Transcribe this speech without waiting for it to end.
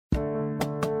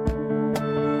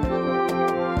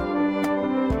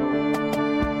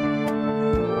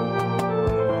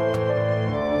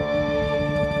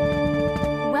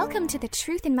the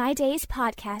Truth in My Days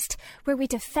podcast, where we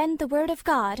defend the Word of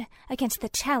God against the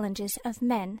challenges of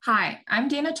men. Hi, I'm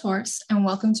Dana Torst, and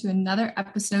welcome to another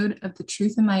episode of the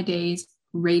Truth in My Days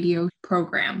radio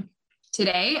program.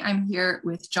 Today, I'm here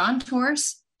with John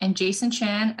Torst and Jason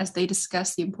Chan as they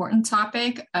discuss the important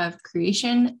topic of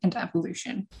creation and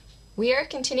evolution. We are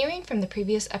continuing from the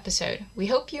previous episode. We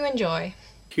hope you enjoy.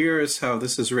 Here is how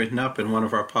this is written up in one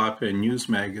of our popular news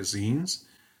magazines.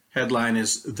 Headline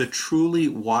is "The Truly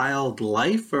Wild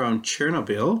Life Around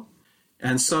Chernobyl,"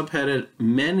 and subheaded,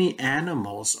 "Many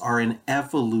animals are in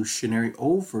evolutionary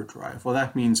overdrive." Well,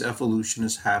 that means evolution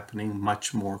is happening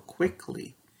much more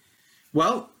quickly.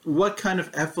 Well, what kind of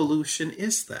evolution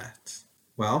is that?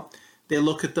 Well, they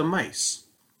look at the mice,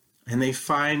 and they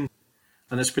find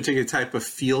on this particular type of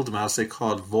field mouse they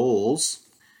call it voles,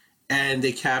 and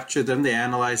they capture them, they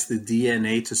analyze the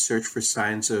DNA to search for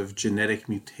signs of genetic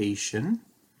mutation.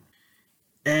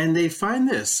 And they find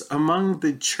this: among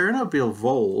the Chernobyl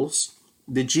voles,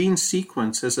 the gene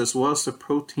sequences as well as the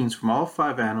proteins from all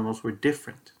 5 animals were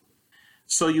different.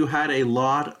 So you had a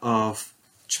lot of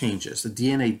changes. The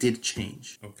DNA did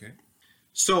change. Okay.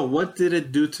 So what did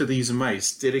it do to these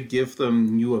mice? Did it give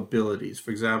them new abilities?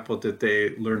 For example, did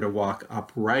they learn to walk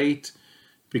upright,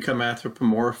 become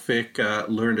anthropomorphic,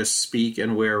 learn to speak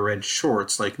and wear red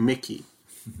shorts like Mickey?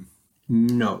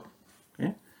 No.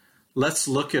 Okay. Let's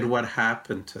look at what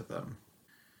happened to them.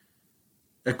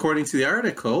 According to the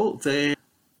article, they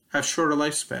have shorter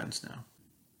lifespans now.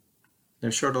 They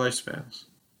have shorter lifespans.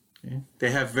 Okay?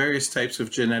 They have various types of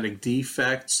genetic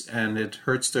defects, and it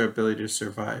hurts their ability to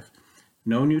survive.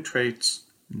 No new traits,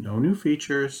 no new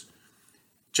features,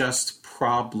 just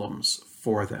problems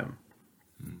for them.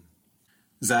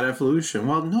 Is that evolution?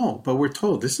 Well, no, but we're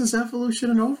told this is evolution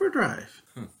in overdrive.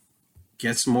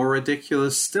 Gets more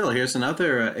ridiculous still. Here's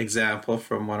another example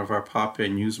from one of our popular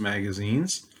news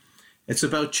magazines. It's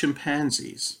about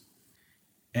chimpanzees,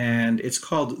 and it's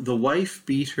called "The Wife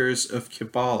Beaters of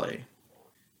Kibale."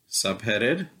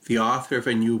 Subheaded, "The author of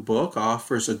a new book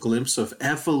offers a glimpse of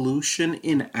evolution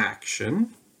in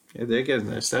action." Okay, there again,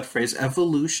 there's that phrase,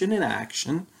 evolution in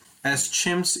action, as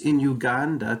chimps in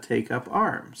Uganda take up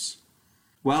arms.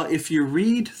 Well, if you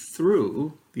read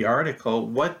through the article,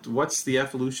 what's the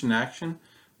evolution action?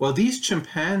 Well, these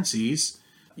chimpanzees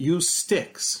use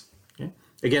sticks, okay,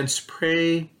 against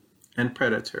prey and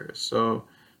predators. So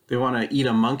they want to eat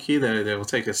a monkey, they will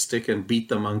take a stick and beat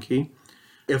the monkey.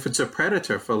 If it's a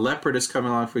predator, if a leopard is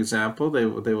coming along, for example, they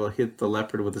will hit the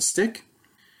leopard with a stick.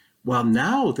 Well,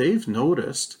 now they've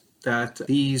noticed that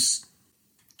these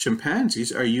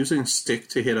chimpanzees are using stick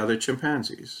to hit other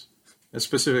chimpanzees,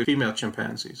 specifically female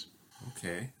chimpanzees.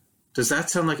 Okay. Does that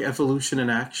sound like evolution in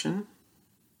action?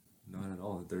 Not at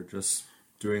all. They're just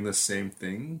doing the same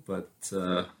thing, but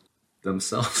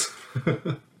themselves.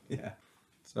 Yeah.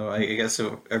 So I guess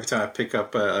every time I pick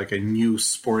up a new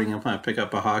sporting implement, I pick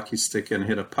up a hockey stick and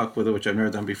hit a puck with it, which I've never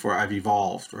done before, I've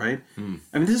evolved, right? I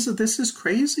mean, this is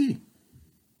crazy.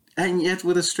 And yet,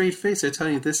 with a straight face, they're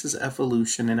telling you this is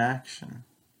evolution in action.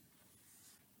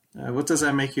 What does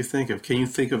that make you think of? Can you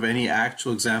think of any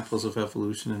actual examples of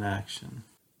evolution in action?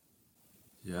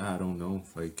 Yeah, I don't know.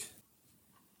 Like,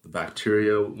 the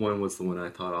bacteria one was the one I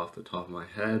thought off the top of my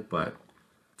head, but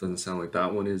it doesn't sound like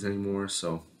that one is anymore,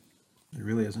 so... It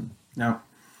really isn't. Now,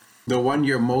 the one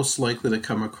you're most likely to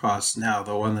come across now,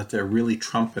 the one that they're really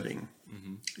trumpeting,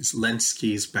 is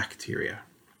Lenski's bacteria.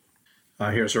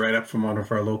 Here's a write-up from one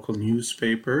of our local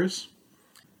newspapers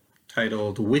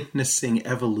titled "Witnessing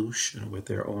Evolution with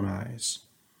Their Own Eyes."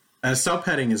 And the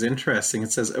subheading is interesting.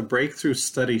 It says, "A breakthrough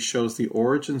study shows the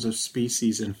origins of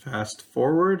species in fast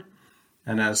forward,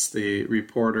 and as the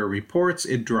reporter reports,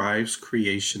 it drives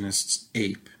creationists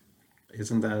ape."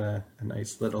 Isn't that a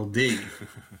nice little dig?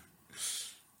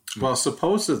 Well,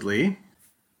 supposedly,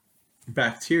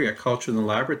 bacteria cultured in the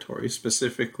laboratory,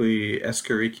 specifically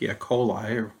Escherichia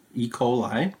coli, or E.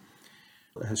 coli,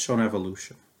 has shown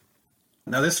evolution.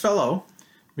 Now, this fellow,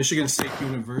 Michigan State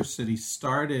University,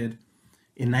 started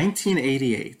in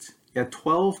 1988. He had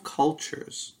 12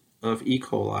 cultures of E.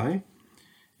 coli,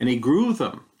 and he grew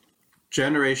them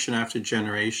generation after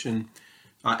generation.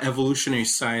 Evolutionary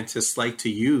scientists like to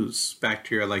use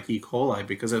bacteria like E. coli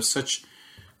because they have such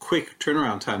quick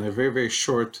turnaround time. They're very, very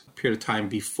short period of time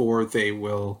before they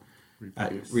will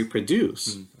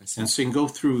reproduce. And so you can go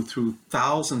through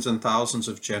thousands and thousands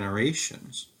of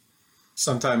generations.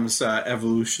 Sometimes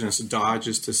evolutionists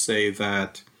dodges to say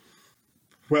that,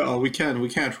 well, we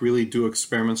can't really do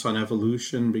experiments on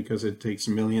evolution because it takes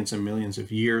millions and millions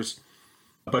of years.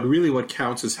 But really what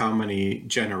counts is how many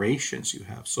generations you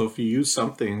have. So if you use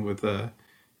something with a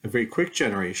very quick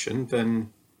generation,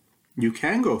 then you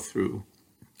can go through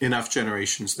enough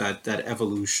generations that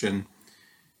evolution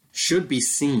should be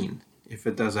seen if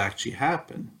it does actually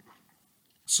happen.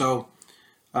 So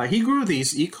he grew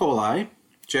these E. coli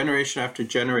generation after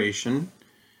generation.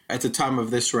 At the time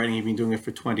of this writing, he'd been doing it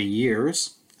for 20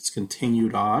 years. It's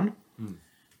continued on.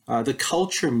 The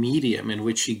culture medium in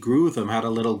which he grew them had a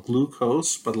little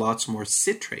glucose, but lots more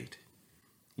citrate.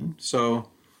 So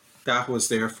that was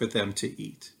there for them to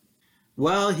eat.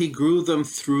 Well, he grew them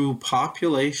through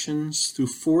populations, through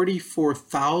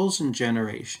 44,000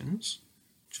 generations,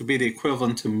 which would be the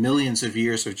equivalent to millions of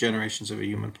years of generations of a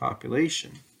human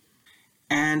population.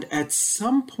 And at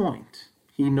some point,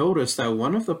 he noticed that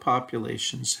one of the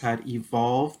populations had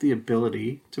evolved the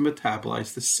ability to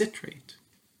metabolize the citrate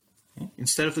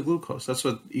instead of the glucose. That's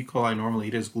what E. coli normally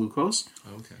eat, is glucose.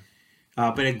 Okay.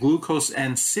 But a glucose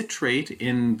and citrate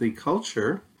in the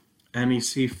culture, and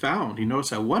he noticed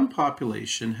that one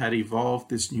population had evolved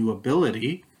this new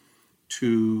ability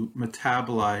to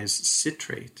metabolize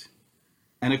citrate.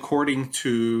 And according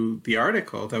to the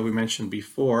article that we mentioned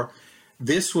before,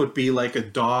 this would be like a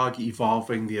dog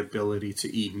evolving the ability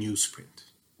to eat newsprint.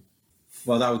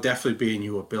 Well, that would definitely be a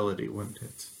new ability, wouldn't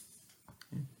it?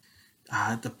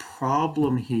 The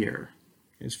problem here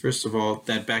is, first of all,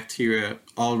 that bacteria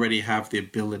already have the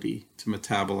ability to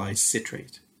metabolize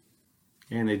citrate.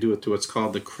 And they do it through what's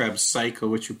called the Krebs cycle,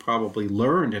 which you probably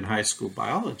learned in high school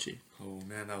biology. Oh,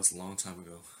 man, that was a long time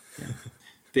ago. Yeah.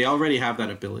 They already have that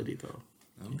ability, though.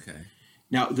 Okay.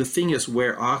 Now, the thing is,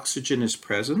 where oxygen is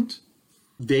present,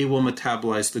 they will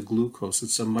metabolize the glucose.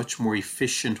 It's a much more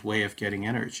efficient way of getting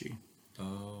energy.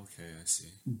 Oh, okay, I see.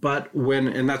 But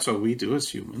and that's what we do as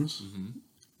humans,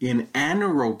 in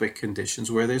anaerobic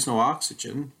conditions where there's no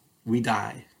oxygen, we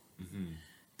die.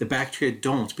 The bacteria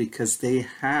don't, because they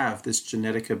have this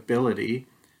genetic ability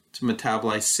to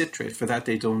metabolize citrate. For that,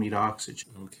 they don't need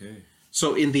oxygen. Okay.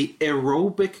 So in the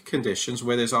aerobic conditions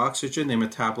where there's oxygen, they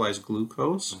metabolize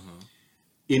glucose.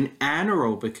 In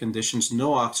anaerobic conditions,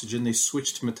 no oxygen, they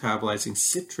switch to metabolizing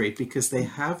citrate because they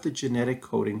have the genetic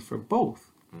coding for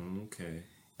both. Okay.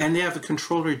 And they have a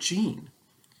controller gene.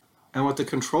 And what the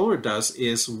controller does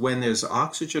is, when there's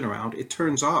oxygen around, it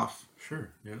turns off. Sure,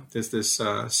 yeah. There's this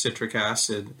citric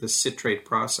acid, the citrate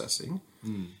processing.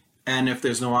 And if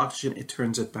there's no oxygen, it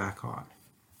turns it back on.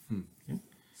 Okay?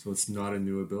 So it's not a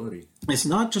new ability. It's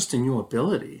not just a new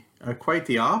ability. Quite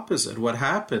the opposite. What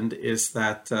happened is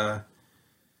that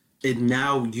it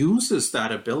now uses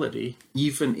that ability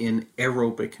even in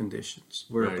aerobic conditions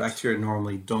where bacteria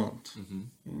normally don't.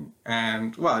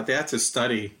 And, well, they had to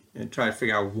study and try to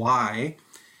figure out why.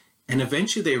 And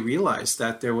eventually they realized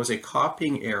that there was a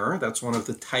copying error. That's one of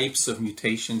the types of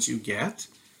mutations you get.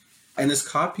 And this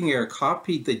copying error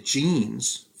copied the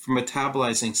genes for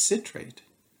metabolizing citrate,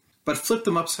 but flipped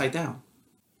them upside down.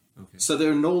 Okay. So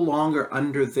they're no longer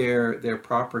under their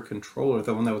proper controller,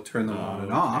 the one that would turn them on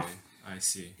and off. I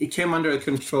see. It came under the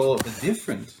control of a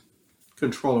different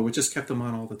controller, which just kept them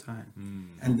on all the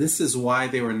time. And this is why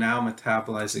they were now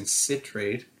metabolizing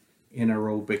citrate in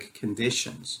aerobic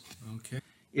conditions. Okay.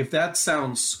 If that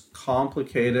sounds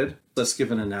complicated, let's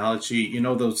give an analogy. You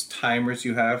know those timers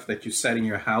you have that you set in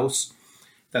your house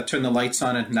that turn the lights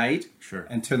on at night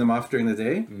and turn them off during the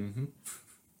day?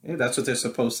 Yeah, that's what they're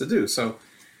supposed to do. So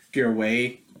if you're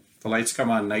away, the lights come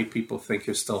on at night, people think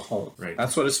you're still home. Right.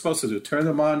 That's what it's supposed to do. Turn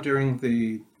them on during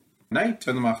the night,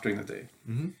 turn them off during the day.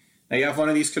 Now you have one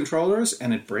of these controllers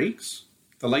and it breaks.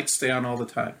 The lights stay on all the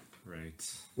time. Right.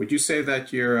 Would you say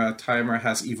that your timer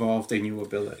has evolved a new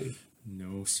ability?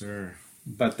 No, sir.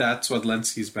 But that's what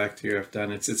Lenski's bacteria have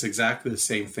done. It's exactly the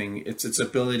same thing. It's its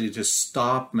ability to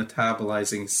stop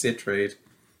metabolizing citrate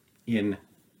in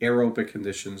aerobic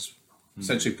conditions.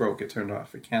 Essentially broke it, turned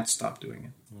off. It can't stop doing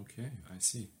it. Okay, I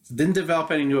see. It didn't develop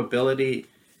any new ability.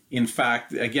 In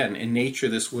fact, again, in nature,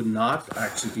 this would not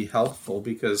actually be helpful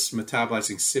because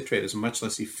metabolizing citrate is much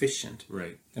less efficient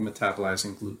than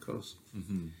metabolizing glucose.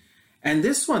 And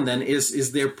this one then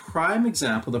is their prime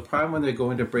example, the prime one they're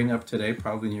going to bring up today,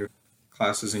 probably in your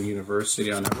classes in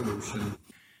university on evolution.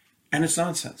 And it's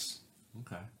nonsense.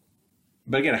 Okay.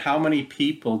 But again, how many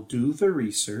people do the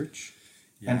research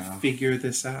and figure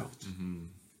this out?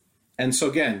 And so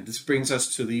again, this brings us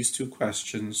to these two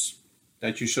questions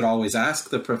that you should always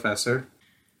ask the professor.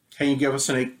 Can you give us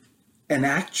an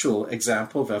actual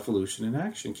example of evolution in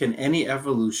action? Can any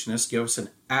evolutionist give us an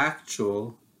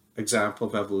actual example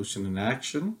of evolution in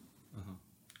action?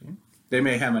 Okay. They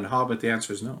may hem and haw, but the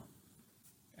answer is no.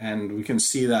 And we can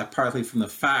see that partly from the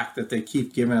fact that they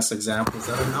keep giving us examples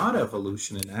that are not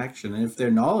evolution in action. And if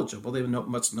they're knowledgeable, they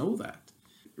must know that.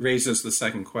 Raises the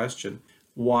second question.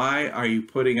 why are you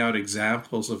putting out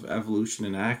examples of evolution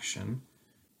in action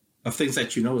of things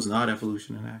that you know is not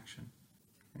evolution in action?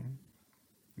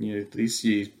 Okay. At least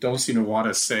you don't seem to want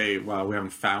to say, well, we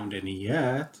haven't found any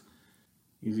yet.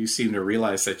 You seem to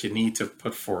realize that you need to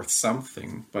put forth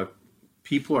something, but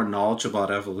people who are knowledgeable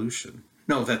about evolution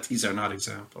know that these are not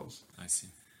examples. I see.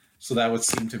 So that would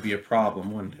seem to be a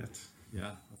problem, wouldn't it?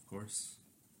 Yeah, of course.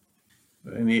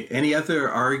 Any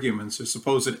other arguments or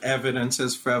supposed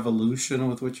evidences for evolution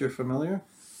with which you're familiar?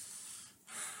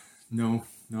 No,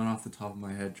 not off the top of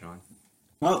my head, John.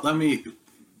 Well, let me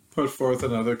put forth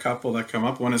another couple that come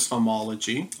up. One is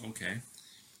homology. Okay.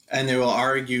 And they will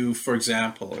argue, for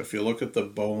example, if you look at the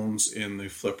bones in the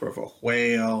flipper of a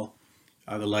whale,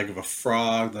 the leg of a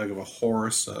frog, the leg of a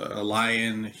horse, a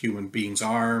lion, a human being's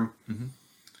arm,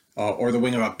 or the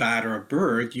wing of a bat or a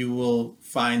bird, you will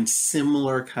find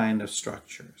similar kind of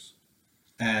structures.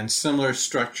 And similar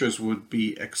structures would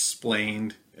be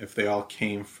explained if they all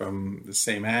came from the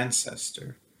same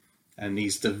ancestor. And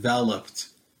these developed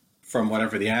from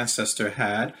whatever the ancestor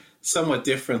had, somewhat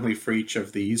differently for each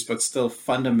of these, but still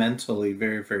fundamentally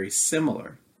very, very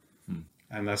similar.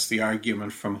 And that's the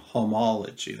argument from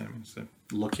homology. That means they're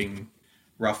looking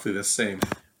roughly the same.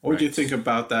 What do you think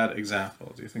about that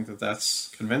example? Do you think that that's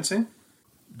convincing?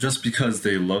 Just because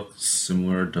they look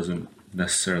similar doesn't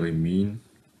necessarily mean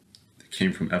they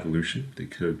came from evolution. They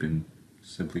could have been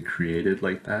simply created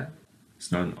like that.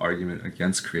 It's not an argument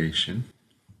against creation.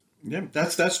 Yeah,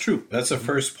 that's true. That's the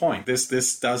first point.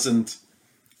 This doesn't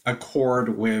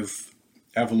accord with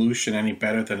evolution any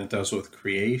better than it does with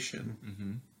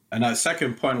creation. And the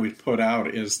second point we'd put out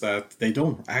is that they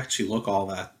don't actually look all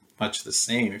that much the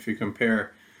same. If you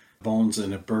compare bones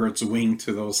in a bird's wing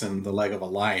to those in the leg of a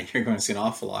lion, you're going to see an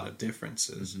awful lot of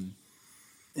differences.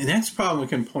 The next problem we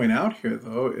can point out here,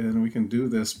 though, and we can do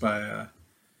this by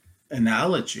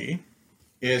analogy,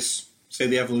 is, say,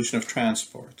 the evolution of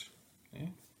transport.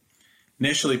 Okay?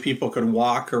 Initially, people could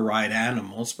walk or ride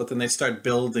animals, but then they start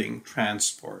building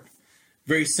transport.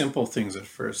 Very simple things at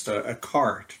first. A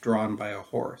cart drawn by a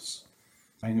horse.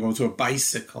 I can go to a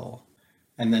bicycle,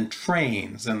 and then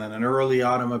trains, and then an early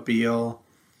automobile,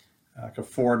 like a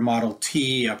Ford Model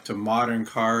T, up to modern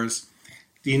cars.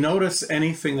 Do you notice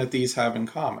anything that these have in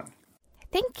common?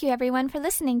 Thank you, everyone, for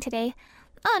listening today.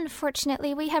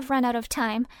 Unfortunately, we have run out of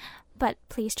time, but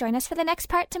please join us for the next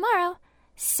part tomorrow.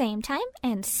 Same time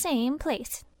and same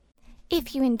place.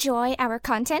 If you enjoy our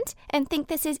content and think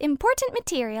this is important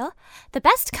material, the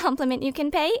best compliment you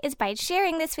can pay is by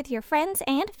sharing this with your friends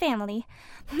and family.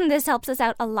 This helps us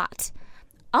out a lot.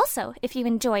 Also, if you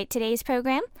enjoyed today's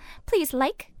program, please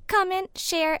like, comment,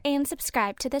 share, and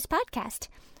subscribe to this podcast.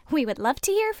 We would love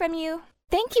to hear from you.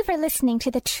 Thank you for listening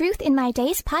to the Truth in My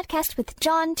Days podcast with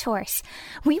John Torse.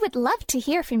 We would love to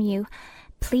hear from you.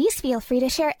 Please feel free to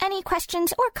share any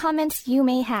questions or comments you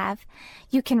may have.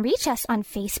 You can reach us on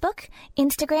Facebook,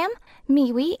 Instagram,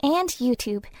 MeWe, and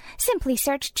YouTube. Simply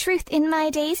search Truth in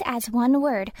My Days as one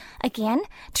word. Again,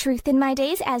 Truth in My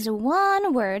Days as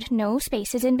one word, no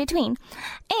spaces in between.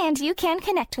 And you can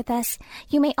connect with us.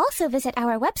 You may also visit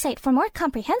our website for more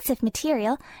comprehensive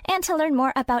material and to learn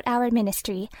more about our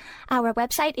ministry. Our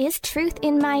website is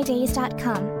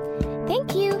truthinmydays.com.